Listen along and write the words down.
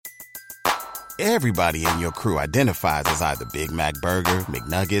Everybody in your crew identifies as either Big Mac Burger,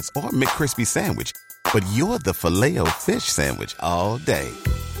 McNuggets, or McCrispy Sandwich. But you're the Filet-O-Fish Sandwich all day.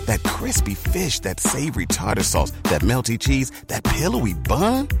 That crispy fish, that savory tartar sauce, that melty cheese, that pillowy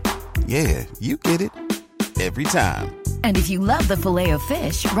bun. Yeah, you get it. Every time. And if you love the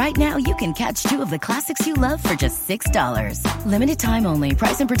Filet-O-Fish, right now you can catch two of the classics you love for just $6. Limited time only.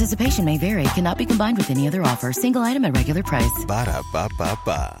 Price and participation may vary. Cannot be combined with any other offer. Single item at regular price.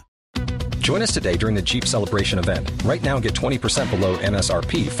 Ba-da-ba-ba-ba. Join us today during the Jeep Celebration event. Right now, get 20% below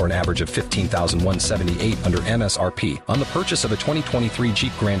MSRP for an average of $15,178 under MSRP on the purchase of a 2023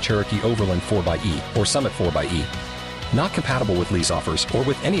 Jeep Grand Cherokee Overland 4xE or Summit 4xE. Not compatible with lease offers or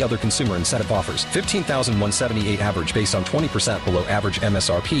with any other consumer incentive offers. $15,178 average based on 20% below average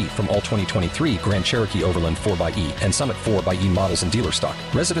MSRP from all 2023 Grand Cherokee Overland 4xE and Summit 4xE models in dealer stock.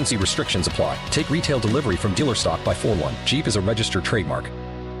 Residency restrictions apply. Take retail delivery from dealer stock by 4/1. Jeep is a registered trademark.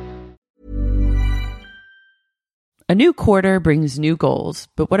 A new quarter brings new goals,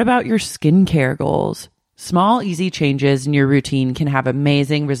 but what about your skincare goals? Small, easy changes in your routine can have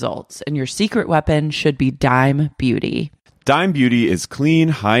amazing results, and your secret weapon should be Dime Beauty. Dime Beauty is clean,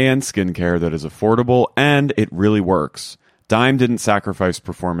 high-end skincare that is affordable, and it really works. Dime didn't sacrifice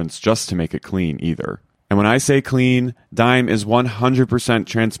performance just to make it clean either. And when I say clean, Dime is 100%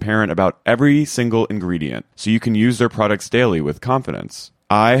 transparent about every single ingredient, so you can use their products daily with confidence.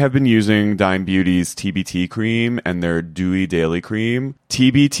 I have been using Dime Beauty's TBT cream and their Dewy Daily Cream.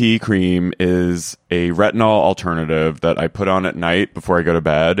 TBT cream is a retinol alternative that I put on at night before I go to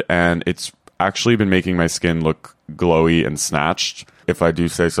bed, and it's actually been making my skin look glowy and snatched, if I do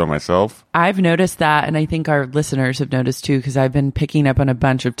say so myself. I've noticed that, and I think our listeners have noticed too, because I've been picking up on a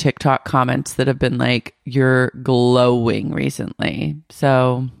bunch of TikTok comments that have been like, you're glowing recently.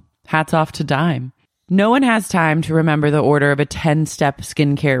 So hats off to Dime. No one has time to remember the order of a 10-step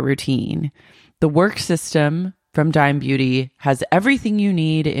skincare routine. The work system from Dime Beauty has everything you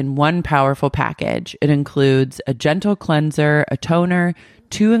need in one powerful package. It includes a gentle cleanser, a toner,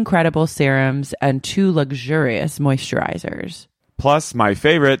 2 incredible serums, and 2 luxurious moisturizers. Plus, my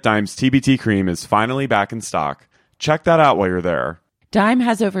favorite, Dime's TBT cream, is finally back in stock. Check that out while you're there. Dime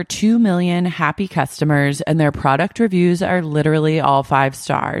has over 2 million happy customers, and their product reviews are literally all 5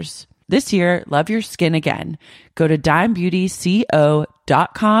 stars. This year, love your skin again. Go to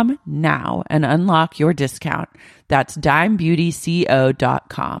dimebeautyco.com now and unlock your discount. That's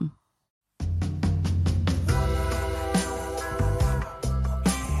dimebeautyco.com.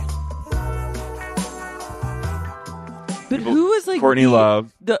 But who was like Courtney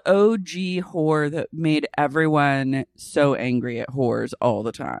Love, the OG whore that made everyone so angry at whores all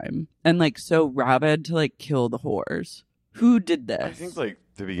the time and like so rabid to like kill the whores? Who did this? I think like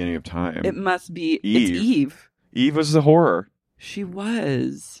the beginning of time. It must be Eve. It's Eve. Eve was the horror. She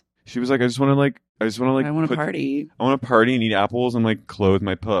was. She was like, I want to party. I want to party and eat apples and like clothe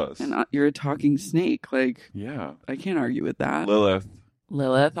my puss. And you're a talking snake. Like, yeah, I can't argue with that.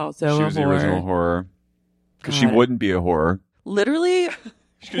 Lilith also she a was whore. The original horror. Because she wouldn't be a whore. Literally,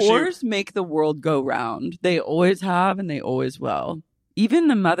 whores make the world go round. They always have and they always will. Even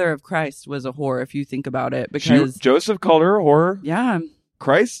the mother of Christ was a whore, if you think about it. Because Joseph called her a whore. Yeah.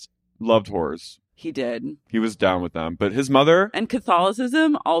 Christ loved whores. He did. He was down with them. But his mother... And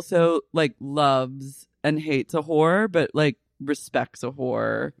Catholicism also, like, loves and hates a whore, but, like, respects a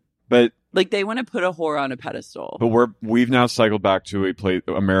whore. But... Like, they want to put a whore on a pedestal. But we've now cycled back to a place...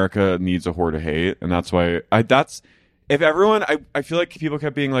 America needs a whore to hate. And that's why... If everyone... I feel like people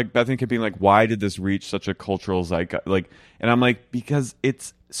kept being like... Bethany kept being like, why did this reach such a cultural zeitgeist? Like, and I'm like, because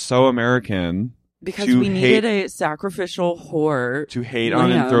it's so American... Because we needed a sacrificial whore to hate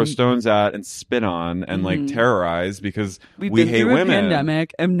on and throw stones at and spit on and like terrorize because we hate women. We've been through a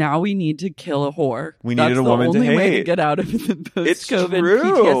pandemic and now we need to kill a whore. We needed a woman to hate. That's the only way to get out of the post-COVID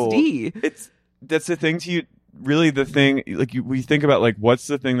PTSD. That's the thing to you. Really, the thing like we think about like what's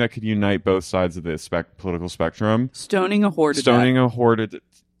the thing that could unite both sides of the political spectrum? Stoning a whore to death. Hating a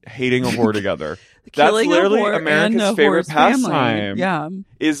whore together. That's literally America's favorite pastime. Yeah,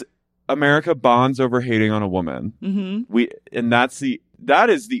 is. America bonds over hating on a woman. Mm-hmm. That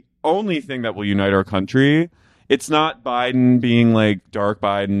is the only thing that will unite our country. It's not Biden being like dark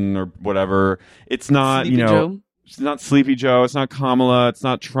Biden or whatever. It's not Sleepy Joe. It's not Sleepy Joe. It's not Kamala. It's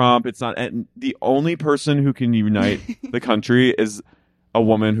not Trump. It's not. And the only person who can unite the country is a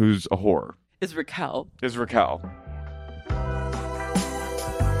woman who's a whore. Is Raquel.